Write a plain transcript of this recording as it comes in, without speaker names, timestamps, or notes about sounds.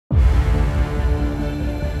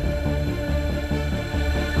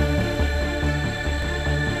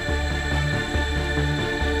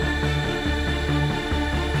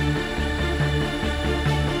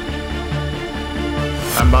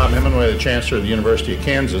Conway, the Chancellor of the University of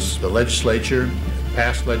Kansas, the legislature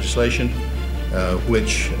passed legislation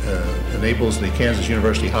which enables the Kansas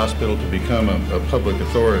University Hospital to become a public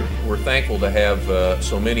authority. We're thankful to have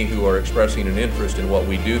so many who are expressing an interest in what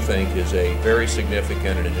we do think is a very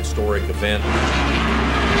significant and an historic event.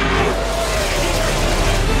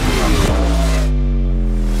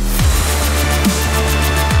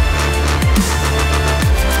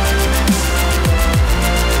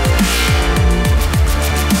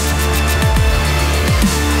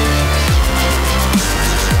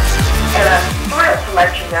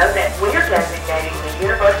 Let you know that we are designating the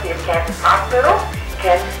University of Kansas Hospital,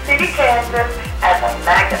 Kansas City, Kansas, as a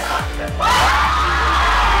magnet hospital.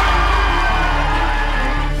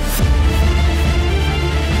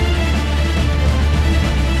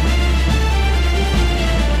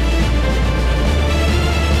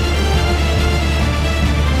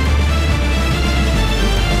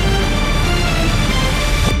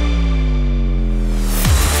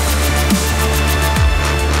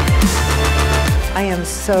 I am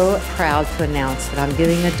so proud to announce that I'm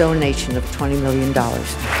giving a donation of $20 million.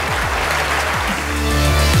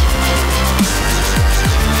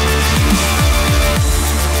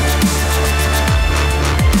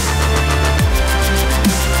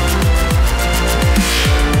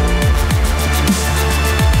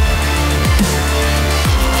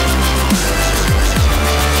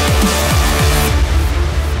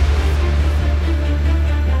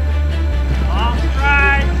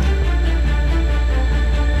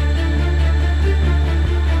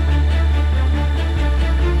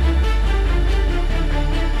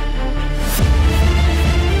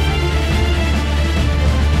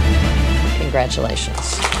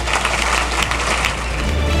 Congratulations.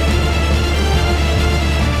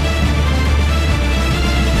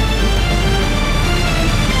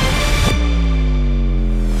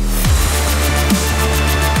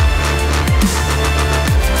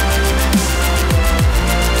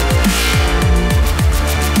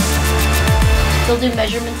 They'll do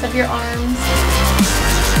measurements of your arms.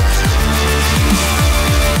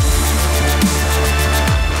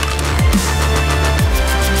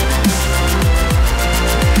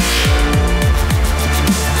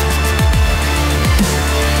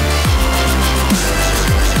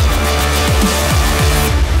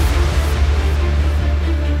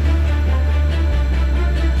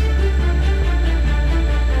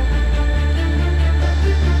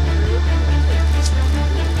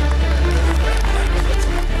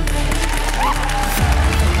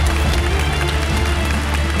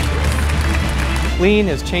 Lean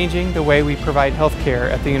is changing the way we provide health care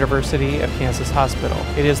at the University of Kansas Hospital.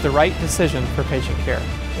 It is the right decision for patient care. 2,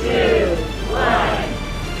 1.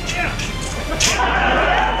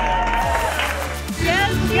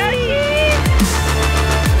 Yes, Yoshi!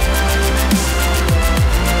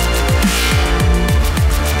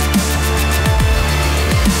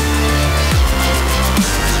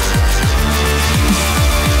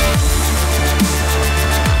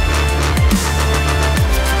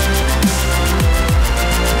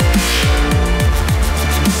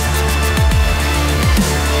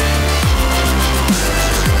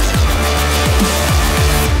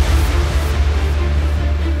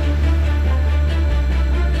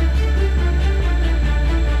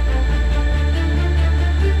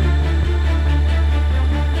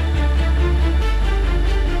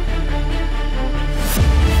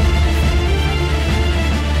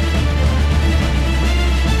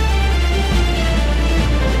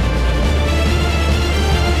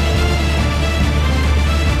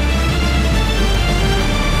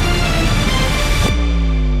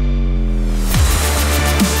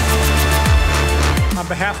 On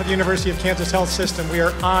behalf of the University of Kansas Health System, we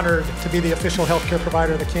are honored to be the official healthcare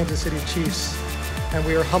provider of the Kansas City Chiefs, and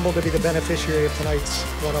we are humbled to be the beneficiary of tonight's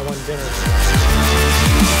one-on-one dinner.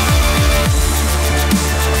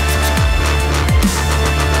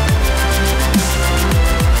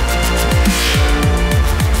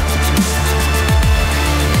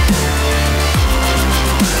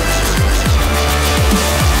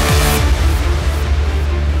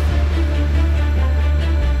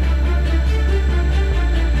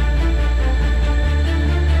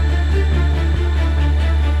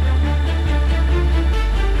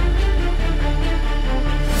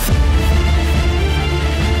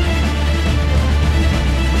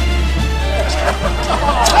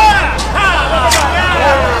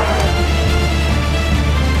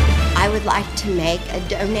 I would like to make a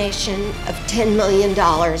donation of $10 million.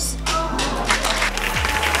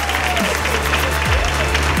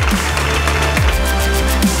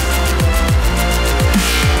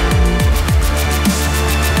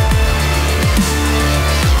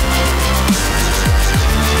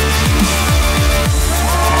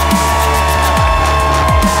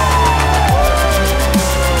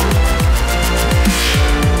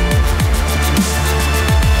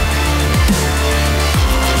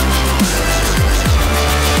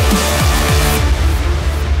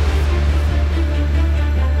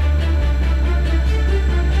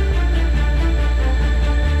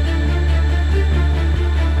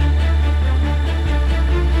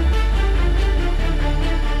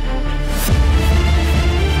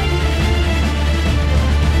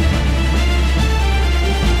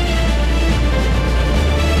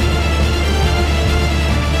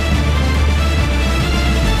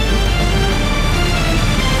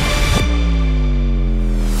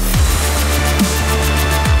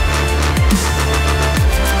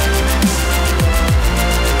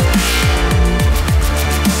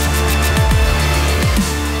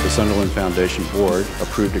 Foundation Board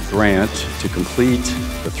approved a grant to complete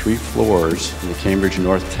the 3 floors in the Cambridge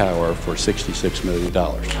North Tower for $66 million.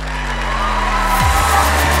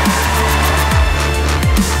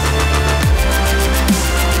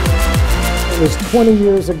 It was 20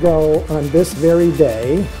 years ago on this very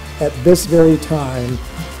day, at this very time,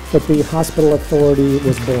 that the Hospital Authority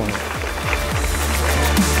was born.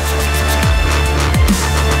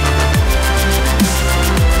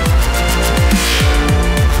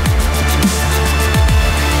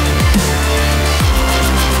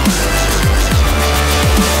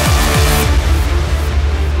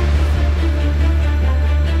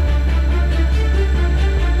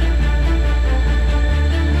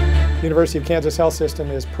 The University of Kansas Health System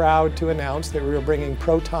is proud to announce that we are bringing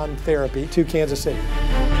proton therapy to Kansas City.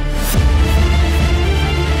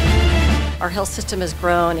 Our health system has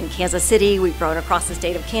grown in Kansas City, we've grown across the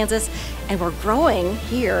state of Kansas, and we're growing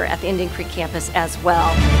here at the Indian Creek campus as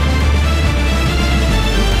well.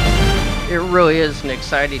 It really is an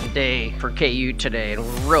exciting day for KU today, and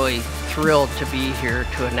we're really thrilled to be here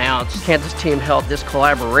to announce Kansas Team Health. This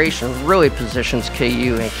collaboration really positions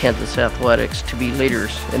KU and Kansas athletics to be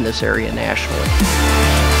leaders in this area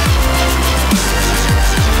nationally.